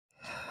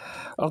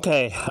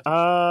Okay.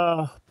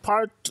 Part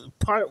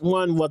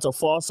one was a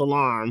false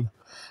alarm.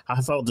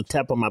 I felt the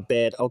tap on my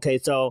bed. Okay,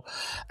 so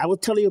I will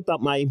tell you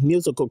about my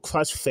musical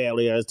crush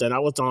failures, and I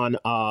was on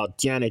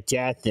Janet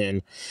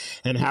Jackson,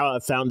 and how I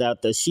found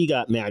out that she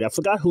got married. I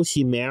forgot who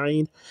she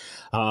married,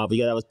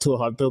 because I was too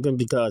heartbroken.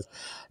 Because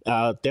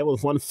there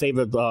was one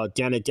favorite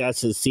Janet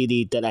Jackson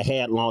CD that I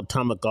had a long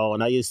time ago,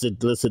 and I used to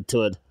listen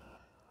to it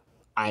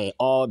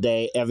all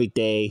day, every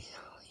day.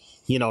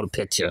 You know the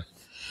picture.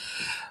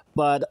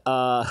 But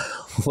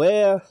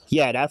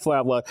yeah, that's where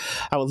I was.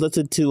 I was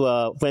listening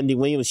to Wendy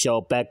Williams'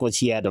 show back when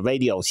she had the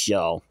radio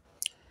show.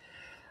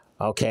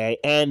 Okay,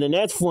 and the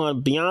next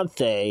one,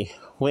 Beyonce,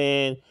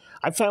 when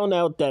I found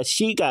out that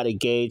she got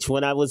engaged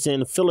when I was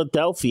in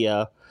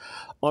Philadelphia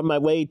on my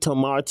way to a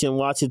march in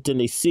Washington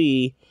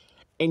D.C.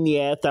 And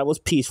yes, that was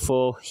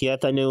peaceful.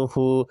 Yes, I knew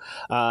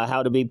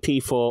how to be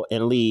peaceful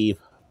and leave.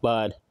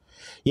 But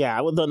yeah,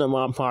 I was on the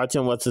march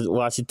in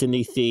Washington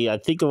D.C. I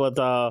think it was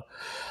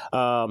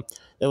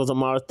a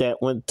march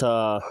that went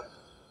to,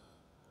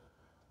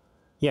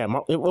 yeah,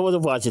 it was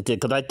in Washington,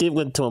 because I did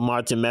went to a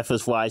march in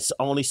Memphis where I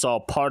only saw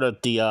part of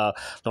the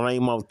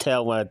Lorraine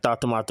Motel where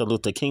Dr. Martin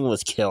Luther King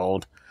was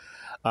killed.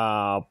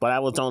 But I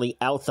was only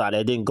outside.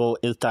 I didn't go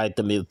inside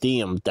the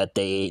museum that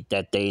they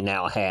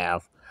now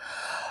have.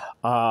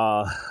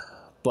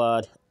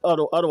 But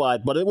otherwise,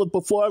 but it was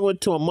before I went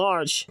to a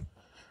march,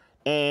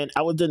 and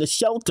I was in a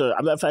shelter. As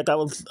a matter of fact, I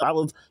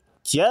was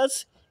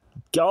just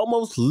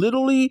almost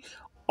literally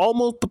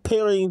almost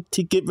preparing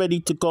to get ready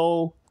to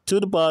go to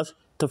the bus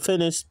to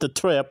finish the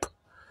trip,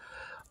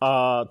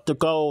 to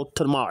go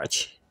to the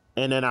march.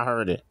 And then I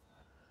heard it.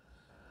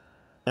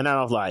 And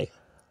I was like,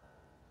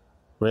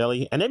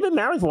 really? And they've been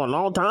married for a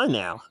long time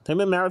now. They've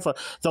been married for,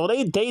 so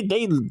they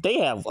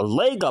have a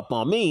leg up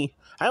on me.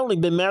 I only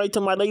been married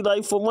to my lady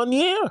life for 1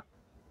 year.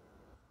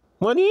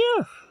 1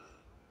 year.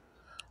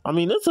 I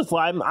mean, this is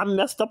why I'm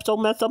messed up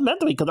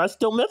mentally, because I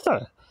still miss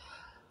her.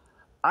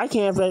 I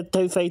can't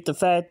face the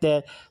fact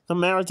that the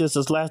marriages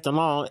is lasting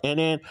long, and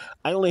then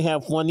I only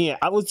have 1 year.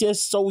 I was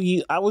getting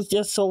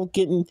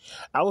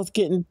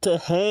to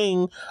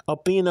hang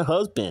of being a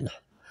husband.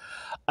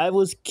 I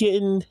was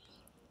getting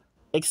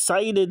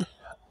excited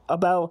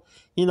about,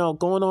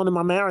 going on in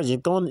my marriage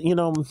and going,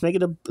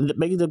 making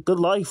it a good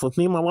life with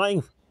me and my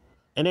wife.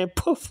 And then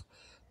poof,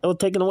 it was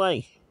taken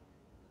away.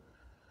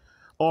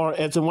 Or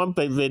as in one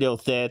video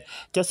said,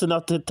 just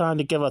enough time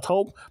to give us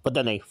hope, but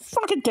then they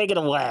fucking take it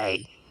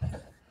away.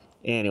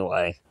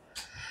 Anyway.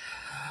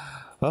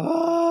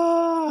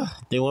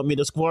 They want me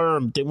to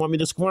squirm.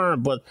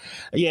 But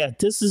yeah,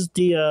 this is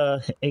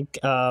the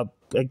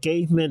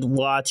engagement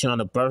watch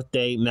on a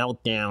birthday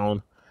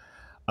meltdown.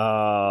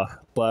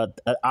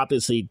 But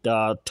obviously,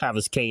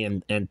 Travis K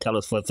and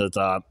Taylor Swift is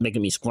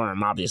making me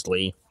squirm,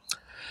 obviously.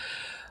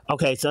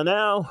 Okay, so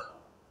now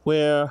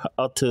we're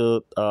up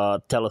to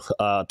Taylor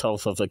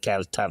Swift and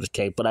Travis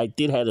K. But I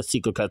did have a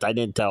secret because I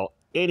didn't tell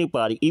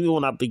anybody, even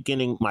when I'm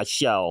beginning my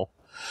show.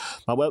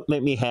 What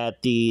made me have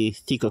the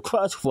secret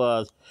crush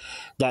was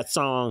that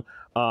song,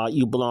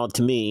 "You Belong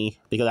to Me,"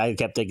 because I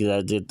kept thinking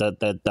that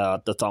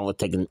the song was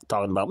talking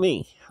about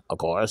me, of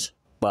course.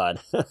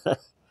 But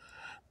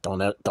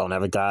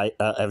every guy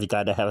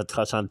that have a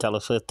crush on Taylor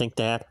Swift think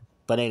that.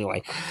 But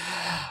anyway,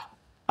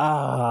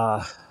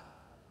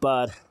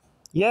 but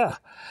yeah.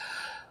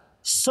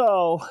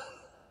 So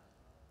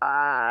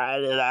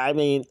I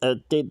mean,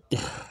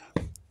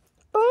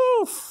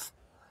 oof.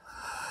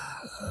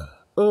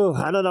 Oh,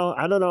 I don't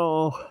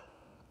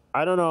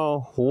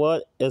know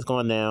what is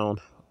going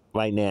down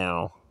right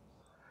now.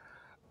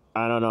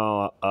 I don't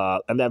know.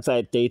 As a matter of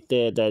fact, they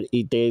said that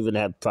they even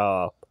had,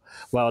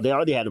 they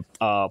already had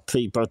a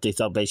pre-birthday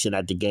celebration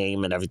at the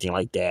game and everything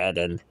like that.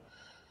 And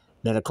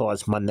then, of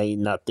course, Monday,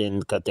 nothing,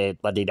 because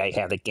Monday night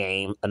had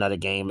another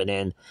game, and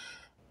then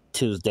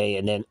Tuesday,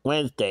 and then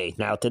Wednesday,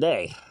 now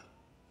today.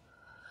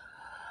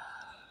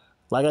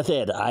 Like I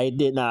said, I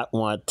did not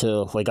want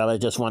to wake up. I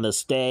just want to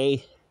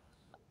stay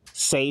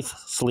safe,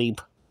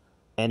 sleep,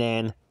 and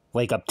then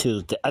wake up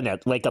Thursday,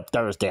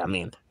 I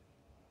mean.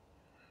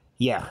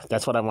 Yeah,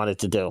 that's what I wanted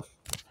to do.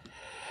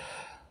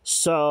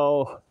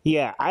 So,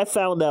 yeah, I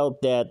found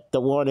out that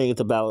the warnings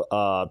about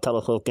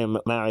Taylor Swift getting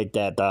married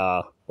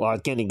or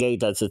getting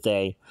engaged, I should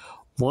say,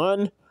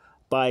 one,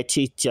 by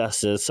Chief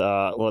Justice,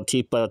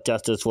 Chief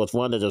Justice was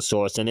one of the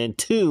sources, and then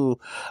two,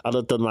 I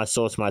looked at my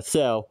source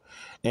myself,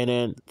 and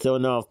then, sure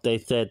enough, they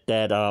said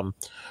that,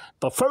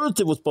 but first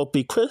it was supposed to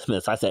be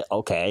Christmas. I said,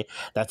 okay,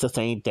 that's the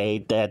same day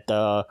that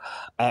I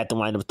had to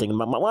wind up thinking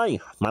about my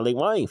late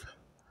wife.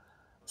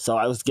 So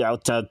I was trying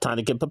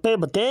to get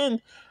prepared, but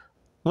then,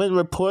 when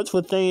reports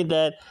were saying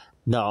that,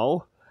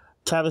 no,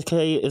 Travis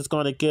K is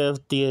going to give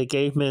the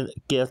engagement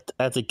gift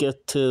as a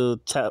gift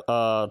to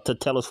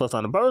Taylor Swift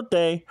on her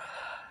birthday,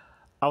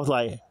 I was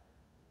like,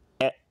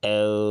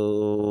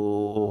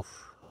 uh-oh.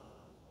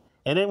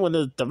 And then when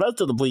the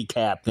rest of the week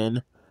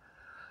happened,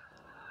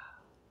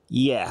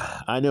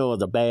 yeah, I knew it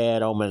was a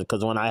bad omen,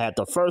 because when I had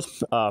the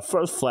first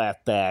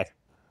flashback,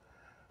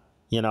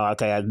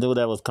 okay, I knew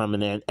that was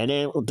coming in. And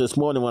then this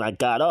morning when I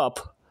got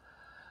up,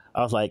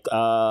 I was like,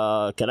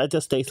 can I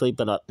just stay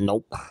sleeping?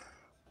 Nope.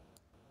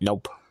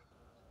 Nope.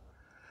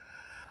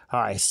 All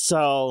right,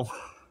 so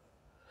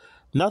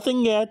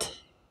nothing yet.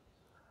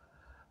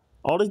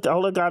 All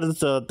I got is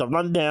the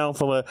rundown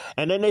from it,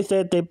 and then they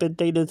said they've been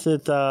dating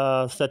since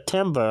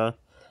September,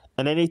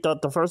 and then they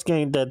thought the first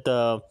game that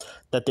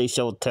they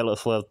showed Taylor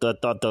Swift,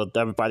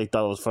 everybody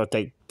thought it was first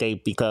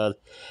date because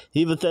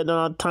he was said it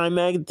on Time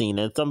magazine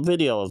and some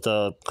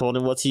videos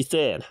quoting what she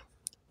said.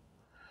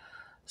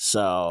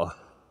 So,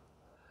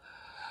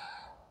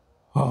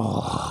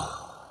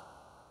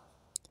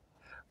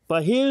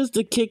 but here's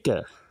the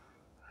kicker.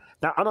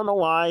 Now, I don't know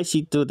why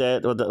she did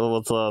that, or it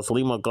was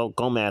Selena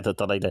Gomez or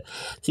something like that.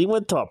 She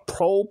went to a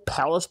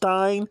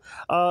pro-Palestine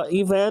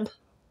event.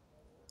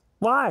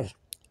 Why?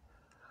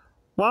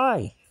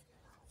 Why?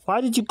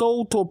 Why did you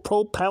go to a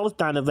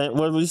pro-Palestine event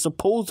where we're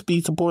supposed to be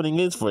supporting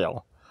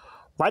Israel?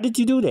 Why did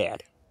you do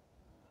that?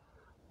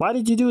 Why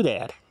did you do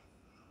that?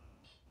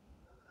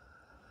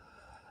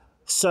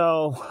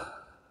 So,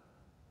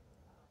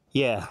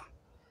 yeah.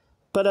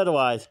 But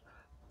otherwise,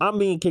 I'm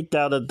being kicked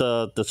out of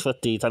the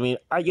Swifties. I mean,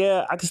 I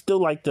can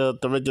still like the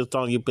original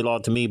song "You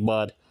Belong to Me,"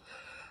 but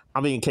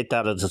I'm being kicked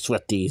out of the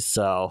Swifties,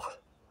 so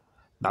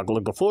not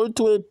looking forward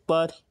to it.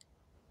 But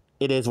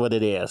it is what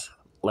it is,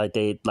 like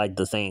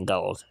the saying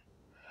goes.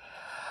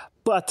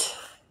 But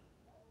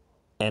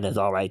and it's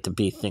all right to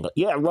be single.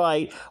 Yeah,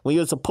 right. When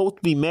you're supposed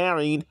to be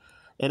married,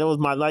 and it was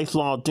my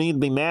lifelong dream to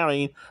be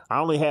married. I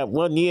only had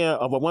 1 year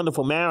of a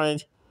wonderful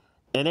marriage,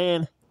 and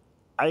then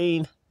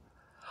I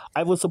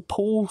was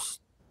supposed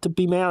to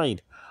be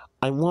married.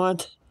 I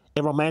want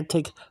a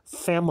romantic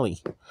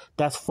family.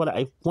 That's what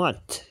I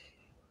want.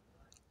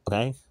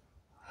 Okay?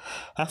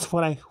 That's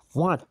what I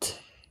want.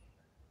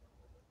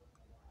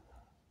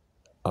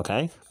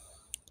 Okay?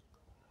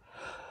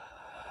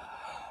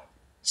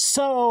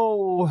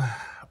 So,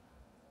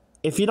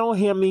 if you don't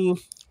hear me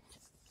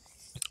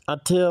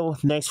until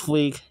next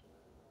week,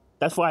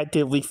 that's why I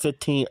did week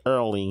 15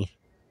 early.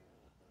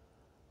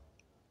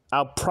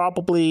 I'll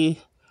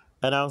probably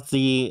announce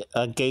the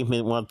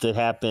engagement once it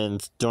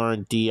happens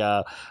during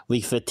the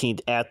week 15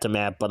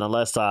 aftermath, but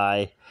unless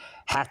I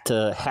have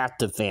to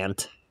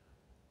vent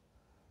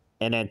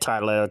and then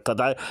Tyler,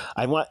 because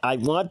I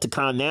want to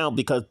calm down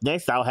because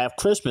next I'll have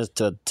Christmas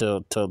to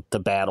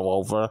battle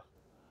over,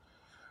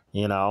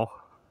 you know.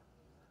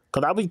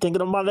 Because I'll be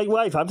thinking of my late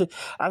wife. I'll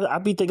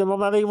be thinking of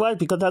my late wife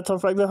because that's her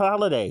favorite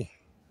holiday.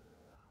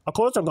 Of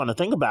course I'm going to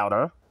think about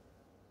her.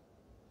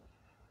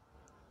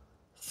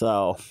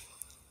 So,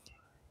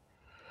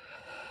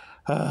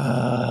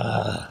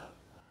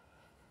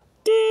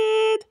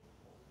 did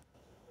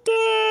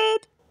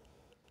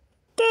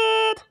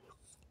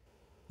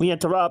we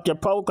interrupt your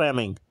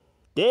programming?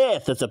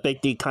 This is a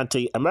Big D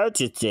Country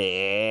emergency.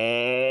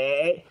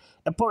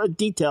 Important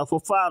details will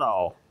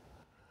follow.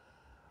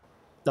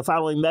 The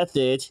following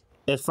message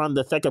is from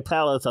the Second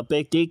Palace of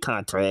Big D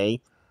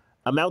Country.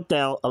 A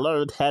meltdown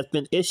alert has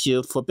been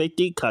issued for Big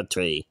D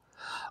Country.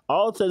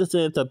 All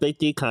citizens of Big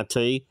D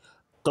Country,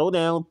 go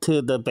down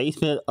to the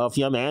basement of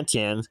your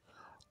mansions,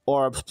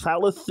 or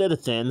palace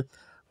citizen,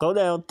 go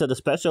down to the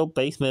special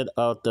basement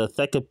of the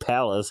Second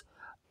Palace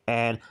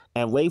and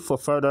wait for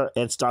further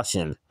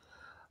instruction.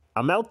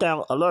 A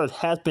meltdown alert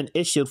has been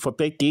issued for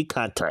Big D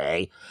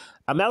Country.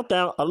 A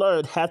meltdown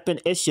alert has been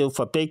issued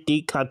for Big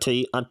D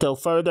Country until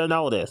further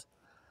notice.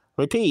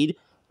 Repeat,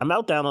 a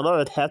meltdown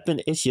alert has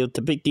been issued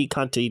to Big D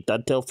Country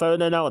until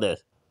further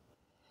notice.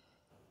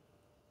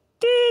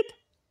 Did.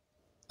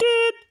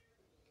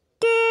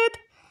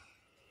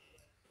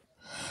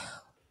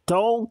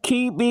 Don't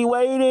keep me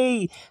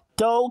waiting.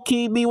 Don't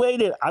keep me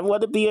waiting. I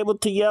want to be able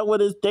to yell when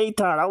it's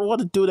daytime. I don't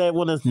want to do that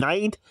when it's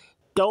night.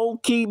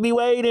 Don't keep me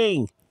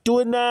waiting. Do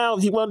it now.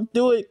 If you want to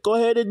do it, go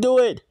ahead and do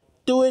it.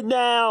 Do it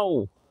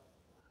now.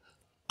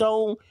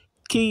 Don't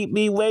keep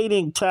me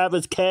waiting,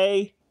 Travis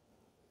K.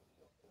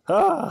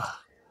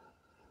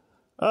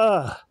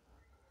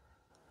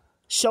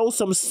 Show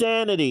some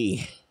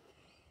sanity.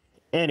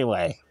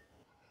 Anyway.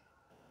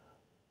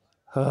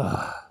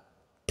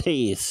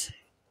 Please.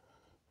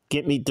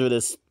 Get me through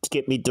this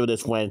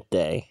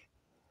Wednesday.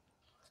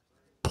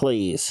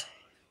 Please.